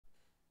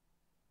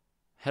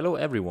Hello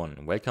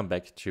everyone, welcome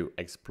back to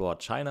Explore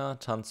China,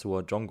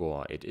 Tanzur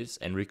Zhonggor. It is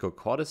Enrico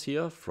Cordes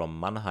here from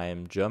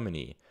Mannheim,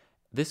 Germany.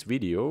 This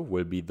video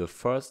will be the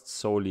first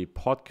solely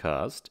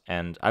podcast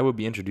and I will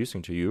be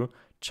introducing to you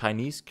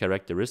Chinese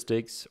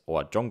Characteristics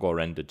or中国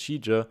人的气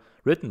质,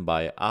 written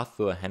by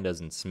Arthur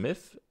Henderson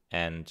Smith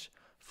and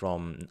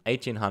from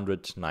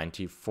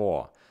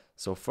 1894.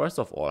 So first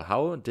of all,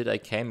 how did I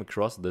came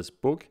across this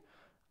book?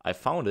 I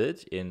found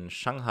it in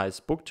Shanghai's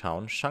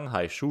booktown,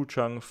 Shanghai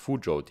Shucheng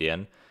Fuzhou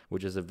Dian,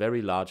 which is a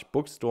very large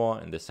bookstore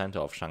in the center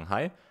of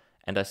Shanghai.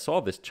 And I saw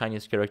this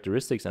Chinese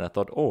Characteristics and I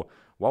thought, oh,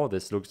 wow,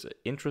 this looks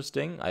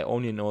interesting. I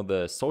only know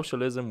the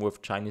socialism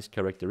with Chinese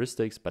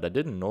characteristics, but I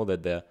didn't know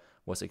that there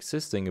was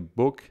existing a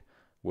book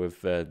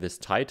with this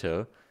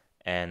title.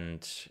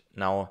 And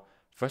now,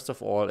 first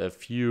of all, a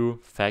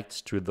few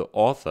facts to the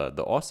author.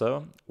 The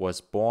author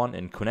was born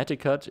in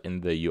Connecticut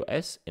in the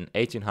US in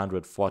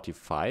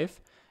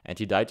 1845. And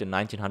he died in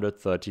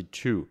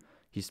 1932.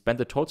 He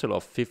spent a total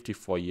of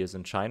 54 years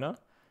in China,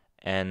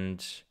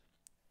 and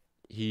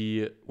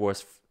he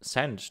was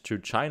sent to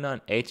China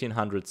in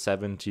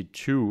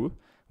 1872,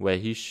 where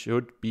he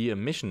should be a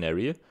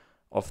missionary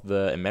of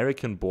the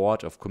American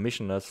Board of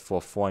Commissioners for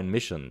Foreign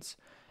Missions.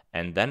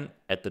 And then,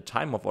 at the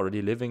time of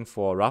already living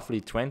for roughly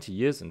 20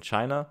 years in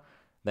China,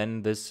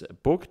 then this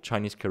book,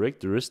 Chinese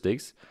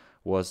Characteristics,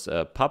 was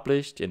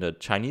published in a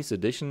Chinese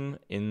edition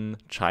in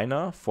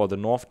China for the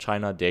North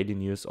China Daily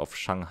News of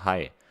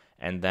Shanghai.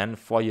 And then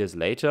 4 years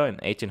later, in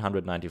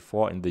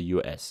 1894, in the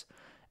US.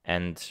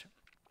 And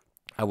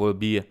I will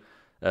be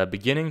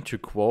beginning to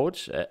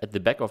quote at the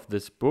back of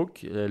this book,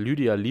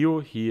 Lydia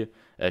Liu.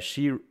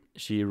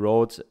 She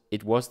wrote,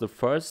 "It was the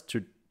first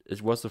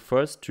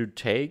to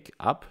take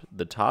up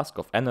the task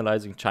of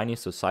analyzing Chinese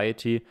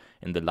society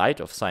in the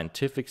light of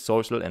scientific,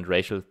 social, and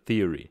racial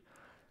theory."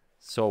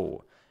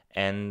 So.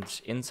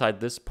 And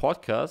inside this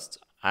podcast,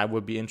 I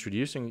will be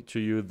introducing to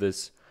you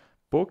this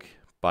book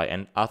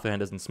by Arthur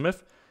Henderson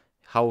Smith,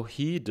 how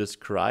he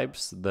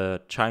describes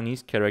the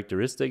Chinese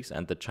characteristics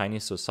and the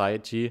Chinese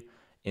society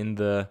in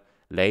the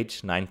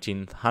late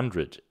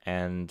 1900s.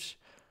 And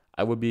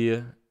I will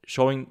be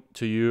showing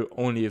to you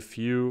only a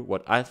few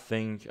what I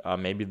think are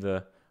maybe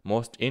the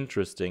most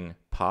interesting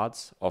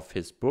parts of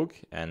his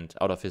book and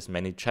out of his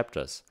many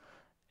chapters.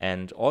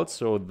 And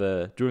also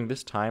during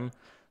this time,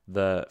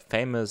 the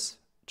famous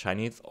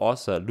Chinese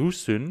author Lu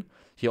Xun,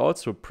 he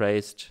also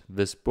praised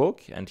this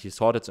book and he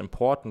thought it's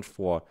important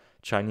for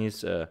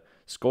Chinese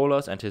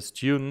scholars and his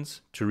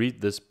students to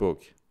read this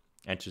book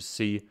and to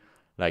see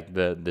like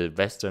the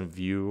Western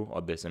view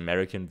or this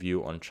American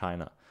view on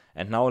China.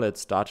 And now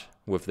let's start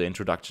with the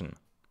introduction.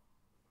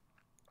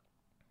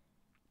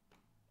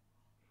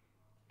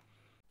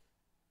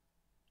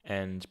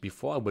 And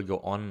before I will go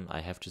on, I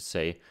have to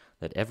say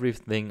that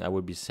everything I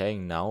will be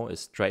saying now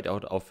is straight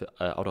out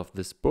of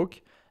this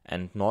book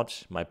and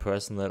not my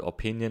personal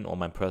opinion or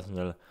my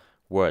personal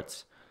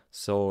words.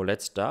 So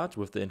let's start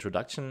with the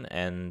introduction.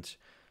 And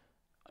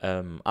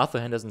Arthur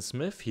Henderson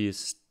Smith, he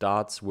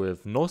starts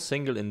with, "No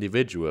single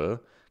individual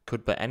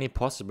could by any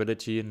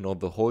possibility know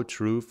the whole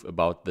truth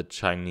about the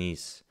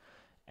Chinese."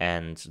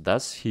 And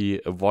thus he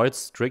avoids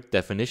strict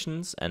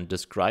definitions and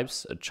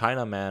describes a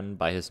Chinaman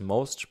by his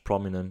most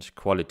prominent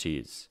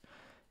qualities.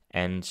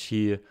 And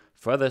he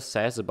further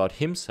says about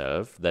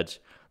himself that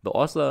the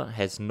author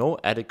has no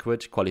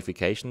adequate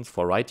qualifications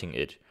for writing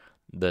it.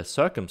 The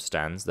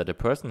circumstance that a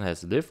person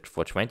has lived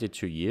for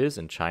 22 years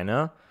in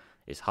China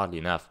is hardly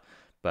enough,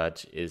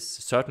 but is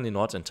certainly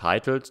not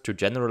entitled to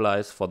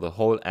generalize for the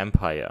whole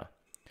empire.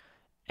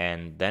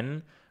 And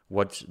then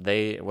what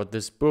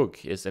this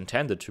book is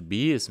intended to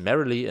be is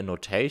merely a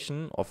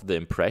notation of the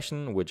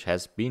impression which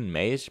has been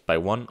made by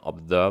one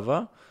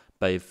observer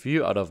by a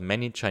few out of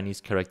many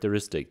Chinese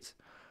characteristics.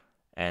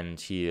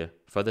 And he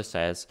further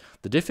says,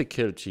 "The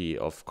difficulty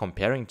of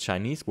comparing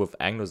Chinese with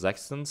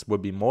Anglo-Saxons will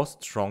be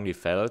most strongly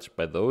felt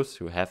by those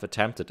who have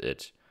attempted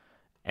it."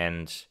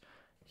 And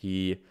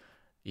he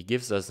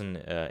gives us an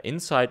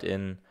insight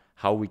in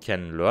how we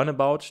can learn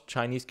about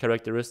Chinese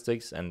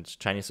characteristics and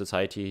Chinese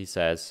society. He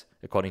says,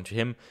 according to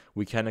him,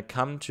 we can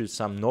come to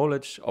some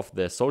knowledge of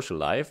their social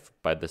life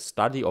by the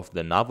study of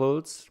their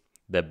novels,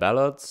 their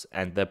ballads,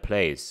 and their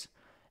plays.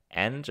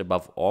 And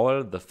above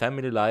all, the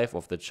family life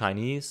of the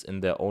Chinese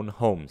in their own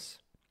homes.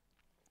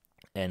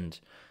 And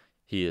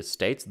he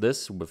states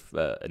this with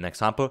an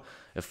example: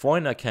 "A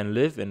foreigner can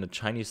live in a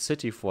Chinese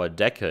city for a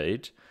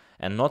decade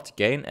and not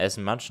gain as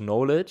much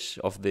knowledge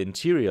of the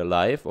interior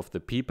life of the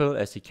people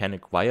as he can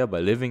acquire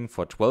by living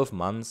for 12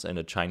 months in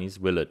a Chinese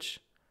village."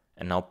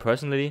 And now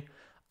personally,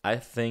 I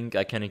think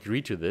I can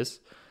agree to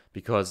this,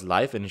 because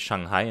life in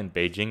Shanghai and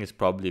Beijing is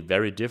probably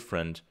very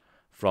different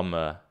from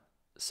a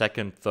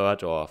second,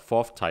 third, or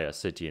fourth tier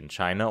city in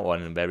China or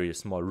in a very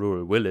small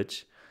rural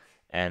village.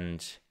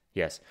 And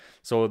yes,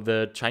 so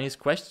the Chinese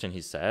question,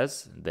 he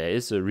says, there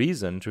is a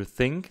reason to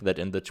think that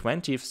in the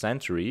 20th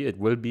century it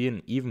will be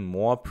an even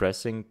more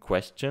pressing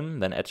question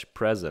than at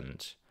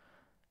present.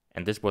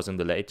 And this was in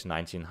the late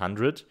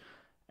 1900s.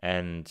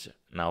 And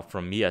now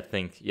from me, I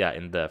think,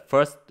 in the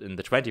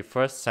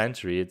 21st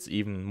century, it's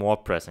even more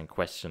pressing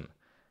question.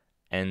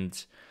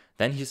 And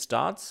then he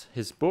starts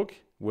his book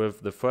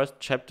with the first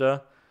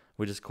chapter,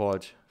 which is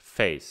called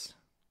Face.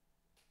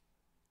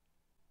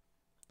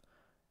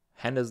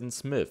 Henderson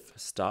Smith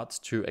starts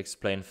to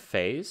explain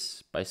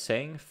face by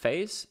saying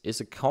face is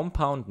a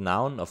compound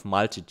noun of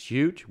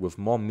multitude with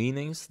more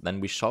meanings than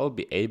we shall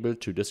be able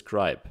to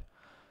describe.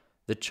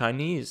 The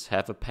Chinese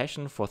have a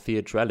passion for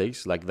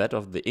theatralics like that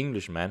of the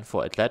Englishman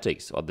for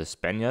athletics or the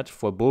Spaniard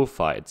for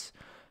bullfights.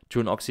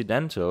 To an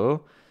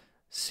Occidental,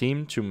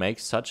 seem to make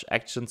such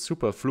actions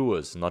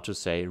superfluous, not to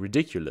say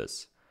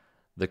ridiculous.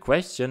 The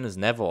question is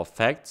never of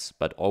facts,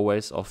 but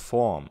always of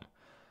form.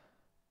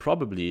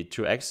 Probably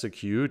to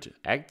execute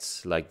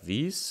acts like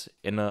these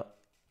in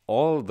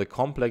all the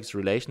complex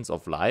relations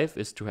of life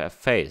is to have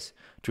faith.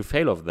 To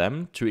fail of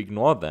them, to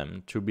ignore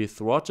them, to be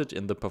thwarted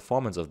in the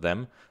performance of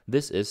them,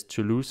 this is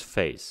to lose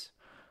faith.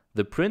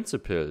 The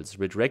principles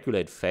which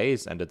regulate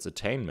faith and its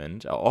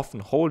attainment are often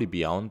wholly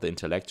beyond the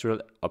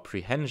intellectual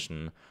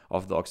apprehension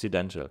of the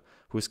Occidental,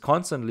 who is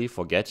constantly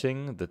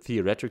forgetting the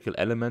theoretical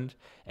element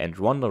and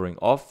wandering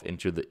off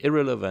into the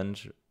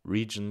irrelevant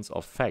regions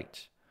of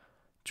fact.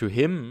 To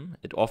him,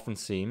 it often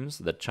seems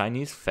that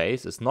Chinese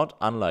faith is not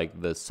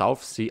unlike the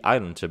South Sea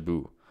Island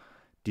taboo,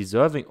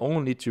 deserving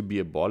only to be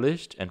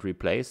abolished and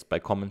replaced by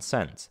common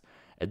sense.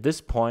 At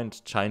this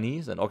point,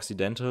 Chinese and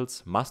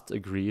Occidentals must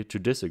agree to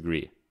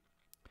disagree.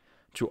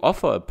 To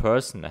offer a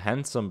person a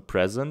handsome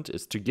present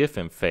is to give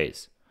him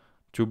faith.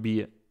 To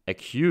be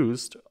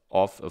accused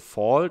of a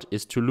fault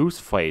is to lose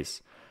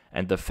faith,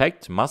 and the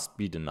fact must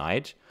be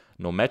denied,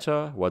 no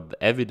matter what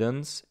the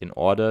evidence, in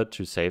order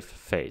to save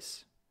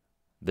faith.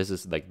 This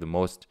is like the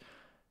most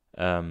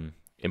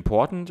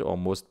important or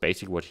most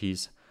basic what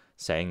he's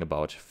saying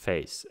about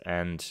faith.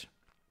 And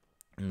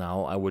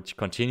now I would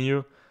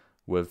continue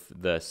with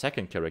the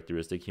second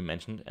characteristic he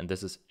mentioned, and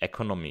this is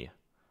economy.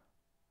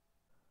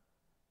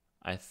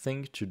 I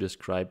think to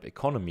describe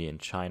economy in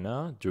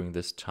China during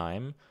this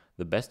time,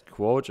 the best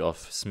quote of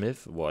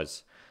Smith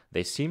was,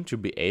 "They seem to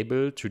be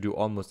able to do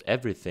almost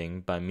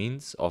everything by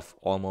means of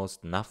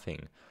almost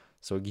nothing."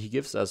 So he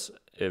gives us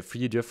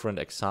 3 different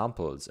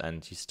examples,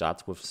 and he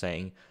starts with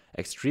saying,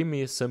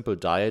 extremely simple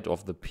diet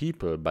of the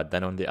people, but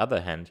then on the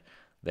other hand,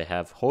 they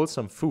have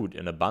wholesome food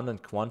in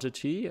abundant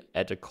quantity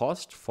at a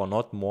cost for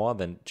not more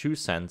than 2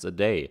 cents a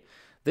day.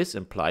 This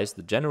implies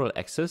the general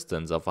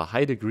existence of a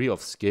high degree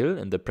of skill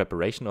in the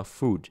preparation of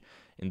food,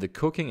 in the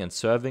cooking and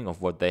serving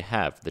of what they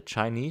have. The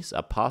Chinese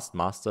are past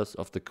masters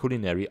of the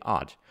culinary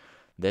art.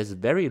 There's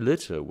very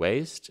little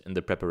waste in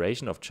the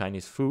preparation of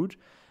Chinese food,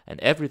 and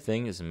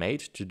everything is made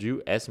to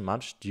do as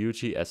much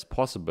duty as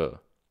possible.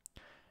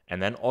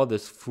 And then all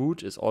this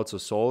food is also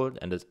sold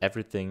and is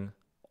everything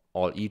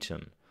all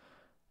eaten.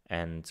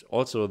 And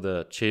also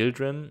the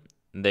children,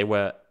 they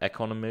were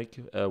economic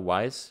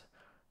wise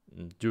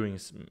doing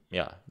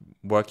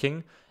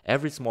working.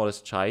 Every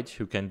smallest child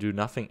who can do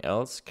nothing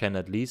else can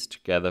at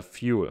least gather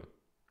fuel.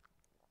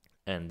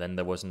 And then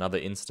there was another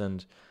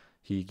instant,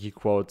 he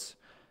quotes,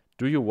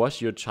 "Do you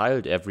wash your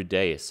child every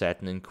day?"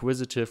 said an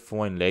inquisitive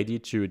foreign lady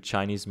to a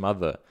Chinese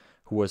mother,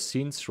 who was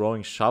seen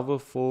throwing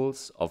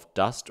shovelfuls of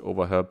dust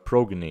over her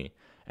progeny,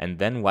 and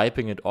then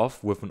wiping it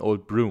off with an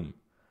old broom.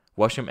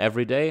 "Wash him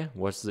every day?"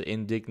 was the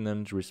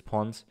indignant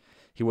response.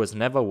 "He was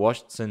never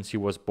washed since he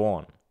was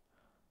born."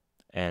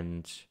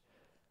 And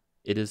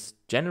it is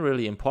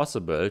generally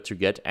impossible to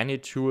get any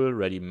tool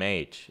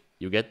ready-made.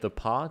 You get the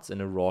parts in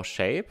a raw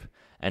shape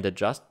and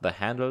adjust the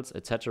handles,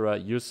 etc.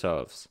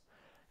 yourselves.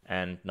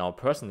 And now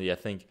personally, I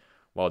think,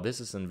 wow, this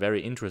is a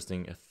very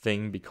interesting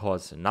thing,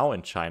 because now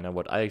in China,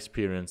 what I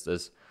experienced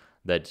is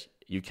that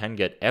you can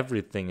get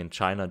everything in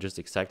China just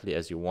exactly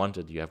as you want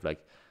it. You have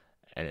like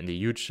a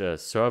huge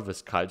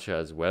service culture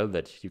as well,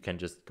 that you can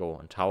just go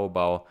on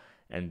Taobao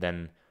and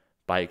then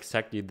buy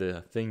exactly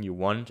the thing you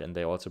want, and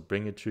they also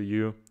bring it to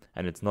you.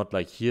 And it's not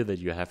like here that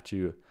you have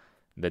to,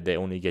 that they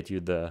only get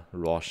you the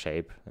raw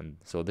shape. And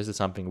so this is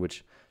something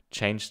which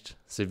changed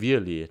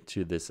severely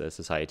to this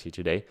society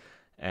today.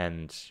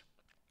 And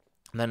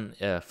then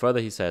further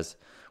he says,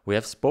 "We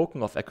have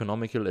spoken of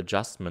economical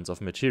adjustments of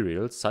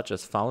materials such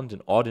as found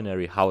in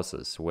ordinary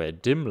houses, where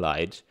dim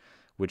light,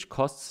 which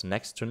costs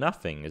next to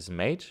nothing, is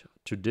made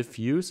to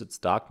diffuse its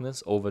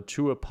darkness over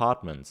 2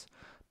 apartments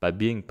by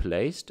being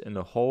placed in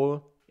a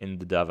hole in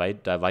the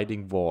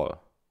dividing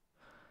wall."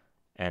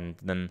 And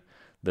then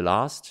the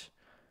last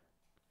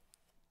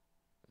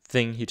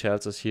thing he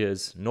tells us here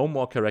is, "No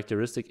more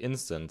characteristic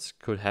instance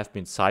could have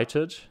been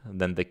cited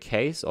than the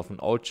case of an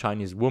old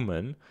Chinese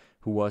woman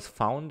who was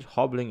found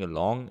hobbling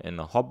along in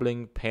a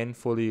hobbling,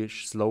 painfully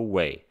slow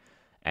way,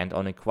 and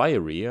on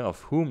inquiry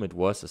of whom it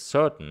was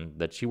ascertained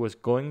that she was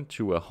going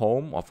to a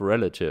home of a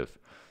relative,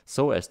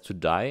 so as to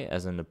die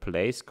as in a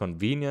place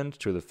convenient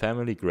to the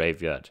family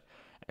graveyard,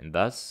 and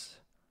thus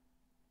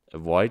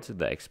avoid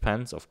the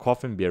expense of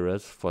coffin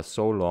bearers for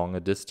so long a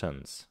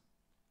distance."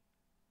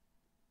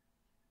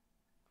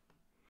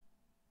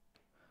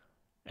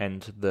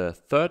 And the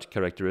third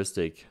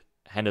characteristic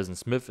Henderson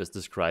Smith is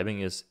describing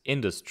is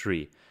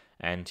industry,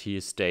 and he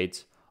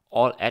states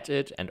all at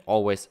it and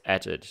always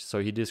at it. So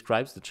he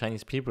describes the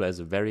Chinese people as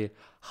a very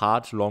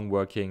hard,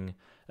 long-working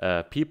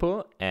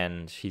people,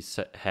 and he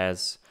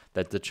has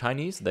that the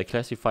Chinese, they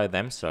classify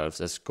themselves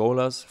as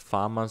scholars,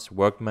 farmers,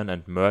 workmen,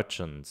 and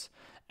merchants.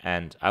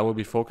 And I will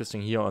be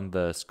focusing here on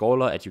the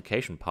scholar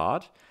education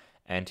part.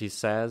 And he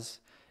says,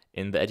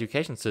 in the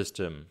education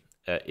system,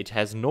 it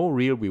has no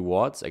real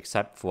rewards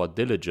except for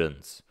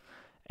diligence.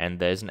 And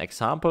there is an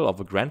example of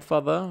a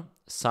grandfather,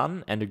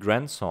 son, and a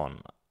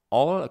grandson,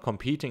 all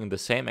competing in the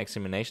same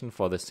examination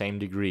for the same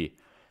degree.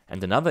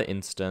 And another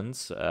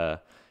instance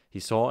he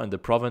saw in the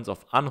province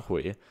of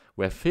Anhui,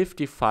 where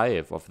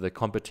 55 of the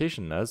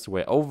competitioners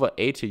were over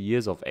 80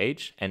 years of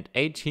age and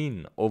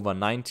 18 over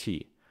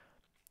 90.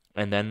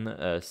 And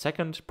then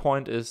second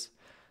point is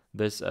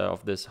this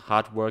of this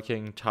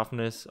hardworking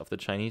toughness of the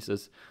Chinese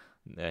is,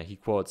 he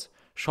quotes,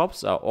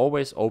 shops are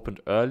always opened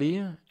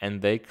early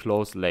and they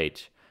close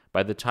late.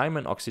 By the time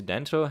an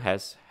Occidental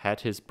has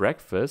had his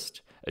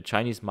breakfast, a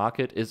Chinese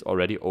market is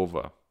already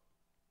over.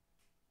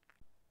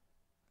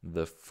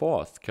 The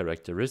fourth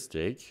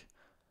characteristic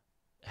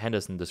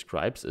Henderson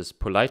describes is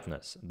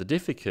politeness. The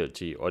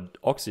difficulty or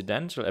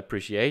Occidental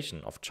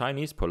appreciation of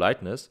Chinese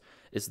politeness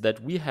is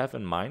that we have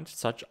in mind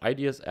such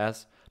ideas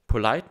as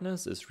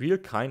politeness is real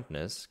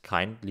kindness,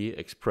 kindly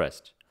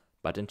expressed.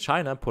 But in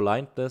China,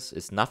 politeness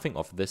is nothing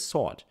of this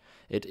sort.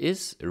 It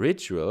is a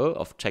ritual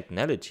of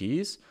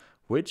technicalities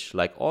which,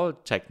 like all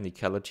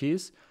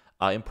technicalities,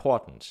 are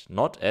important,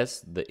 not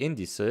as the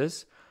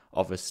indices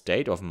of a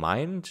state of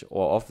mind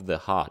or of the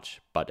heart,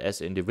 but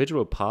as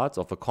individual parts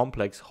of a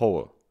complex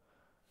whole.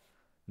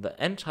 The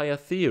entire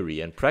theory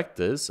and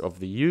practice of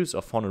the use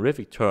of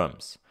honorific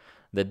terms,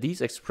 that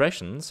these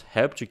expressions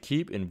help to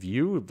keep in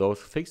view those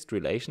fixed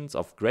relations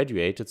of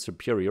graduated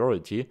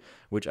superiority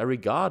which are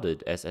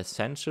regarded as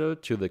essential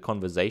to the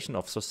conversation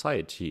of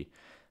society.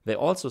 They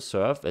also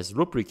serve as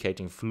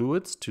lubricating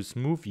fluids to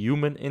smooth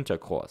human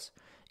intercourse.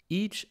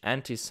 Each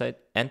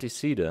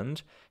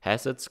antecedent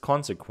has its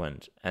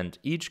consequent, and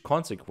each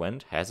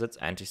consequent has its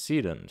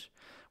antecedent.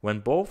 When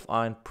both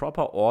are in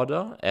proper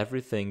order,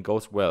 everything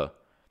goes well.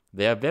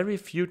 There are very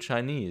few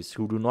Chinese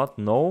who do not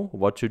know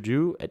what to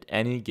do at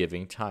any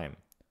given time.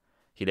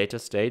 He later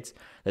states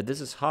that this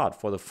is hard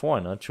for the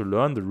foreigner to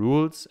learn the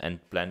rules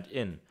and blend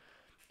in.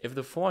 If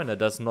the foreigner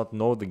does not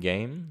know the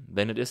game,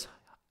 then it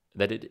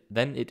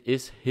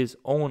is his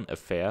own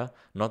affair,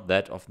 not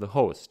that of the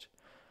host.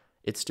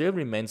 It still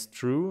remains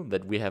true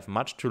that we have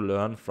much to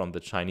learn from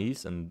the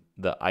Chinese in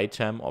the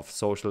item of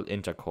social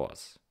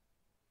intercourse.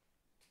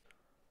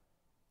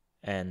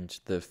 And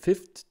the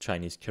fifth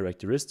Chinese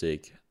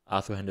characteristic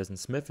Arthur Henderson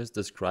Smith is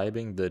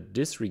describing the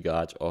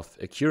disregard of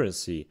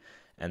accuracy.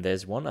 And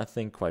there's one, I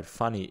think, quite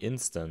funny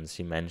instance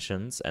he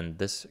mentions, and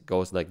this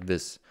goes like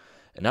this.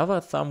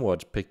 Another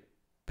somewhat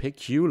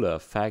peculiar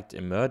fact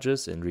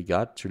emerges in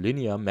regard to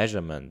linear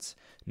measurements,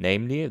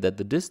 namely that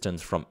the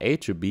distance from A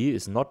to B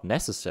is not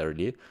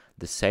necessarily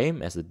the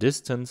same as the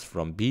distance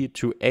from B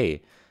to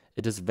A.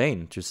 It is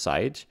vain to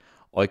cite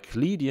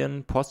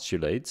Euclidean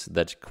postulates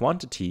that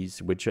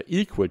quantities which are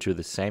equal to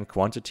the same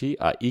quantity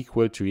are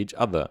equal to each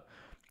other.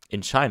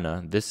 In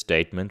China, this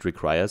statement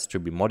requires to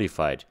be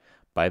modified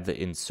by the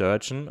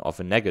insertion of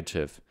a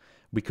negative.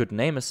 We could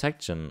name a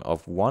section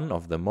of one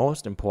of the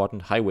most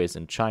important highways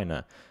in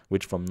China,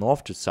 which from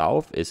north to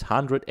south is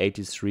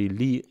 183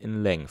 li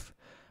in length,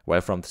 while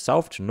from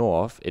south to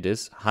north it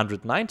is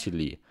 190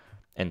 li.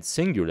 And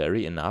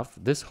singularly enough,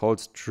 this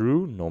holds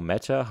true no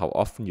matter how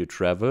often you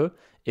travel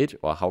it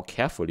or how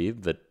carefully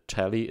the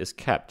tally is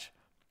kept.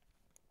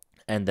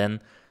 And then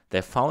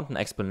they found an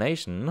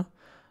explanation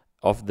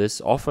of this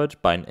offered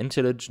by an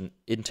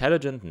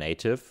intelligent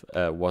native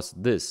was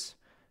this.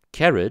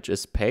 Carriage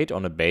is paid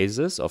on a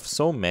basis of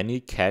so many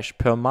cash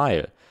per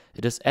mile.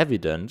 It is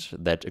evident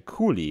that a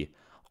coolie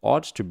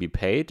ought to be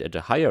paid at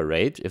a higher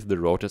rate if the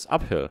road is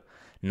uphill.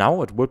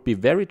 Now it would be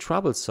very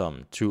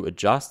troublesome to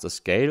adjust a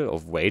scale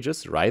of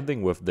wages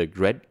rising with the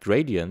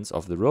gradients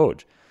of the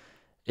road.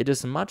 It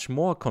is much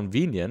more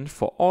convenient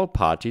for all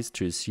parties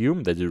to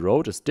assume that the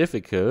road is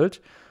difficult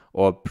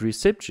or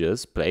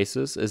precipitous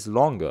places is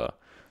longer.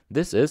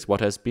 This is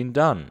what has been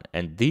done,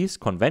 and these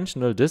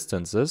conventional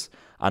distances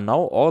are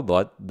now all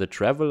that the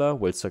traveler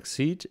will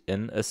succeed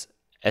in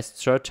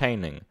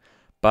ascertaining.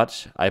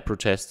 But, I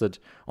protested,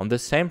 on the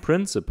same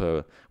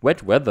principle,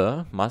 wet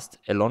weather must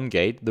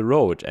elongate the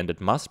road, and it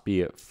must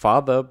be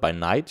farther by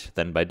night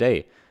than by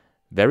day.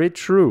 Very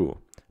true,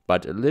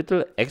 but a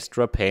little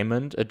extra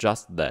payment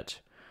adjusts that.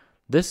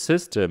 This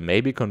system may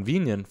be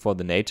convenient for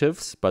the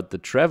natives, but the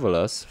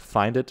travelers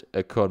find it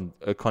a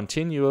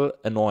continual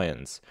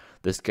annoyance.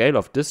 The scale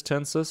of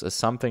distances is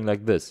something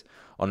like this.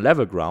 On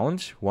level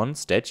ground, 1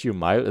 statute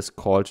mile is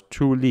called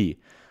 2 li.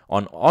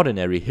 On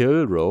ordinary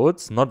hill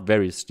roads, not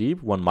very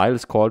steep, 1 mile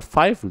is called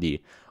 5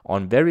 li.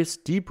 On very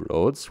steep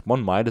roads,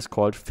 1 mile is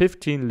called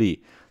 15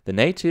 li. The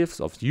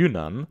natives of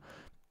Yunnan,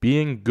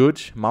 being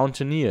good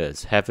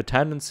mountaineers, have a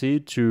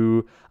tendency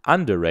to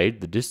underrate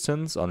the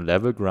distance on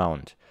level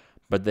ground.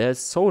 but there is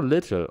so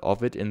little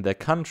of it in their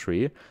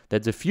country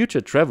that the future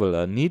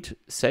traveler need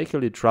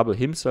sacredly trouble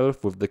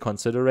himself with the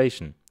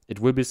consideration. It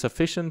will be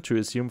sufficient to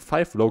assume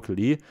 5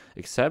 locally,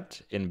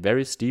 except in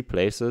very steep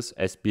places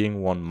as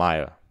being 1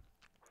 mile.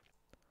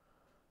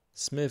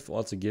 Smith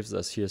also gives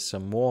us here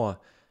some more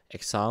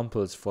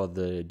examples for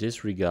the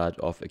disregard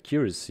of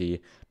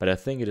accuracy, but I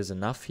think it is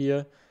enough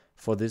here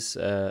for this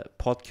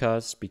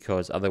podcast,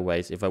 because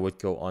otherwise if I would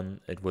go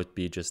on it would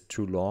be just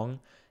too long,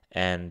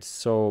 and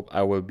so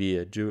I will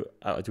be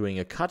doing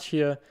a cut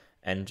here,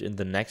 and in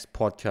the next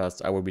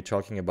podcast I will be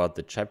talking about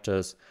the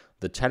chapters: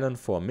 the talent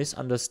for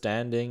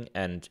misunderstanding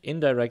and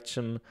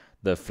indirection,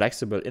 the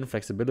flexible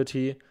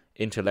inflexibility,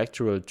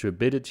 intellectual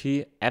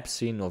turbidity,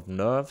 absence of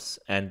nerves,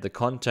 and the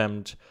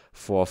contempt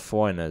for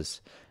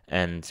foreigners.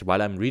 And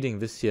while I'm reading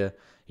this here,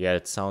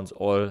 it sounds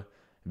all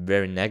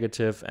very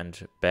negative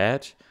and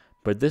bad,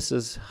 but this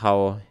is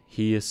how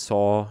he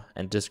saw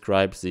and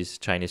describes these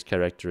Chinese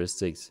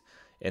characteristics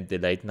in the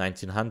late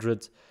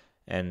 1900s.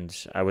 And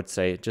I would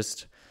say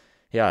just,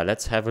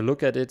 let's have a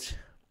look at it,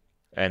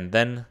 and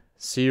then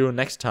see you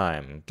next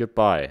time.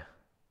 Goodbye.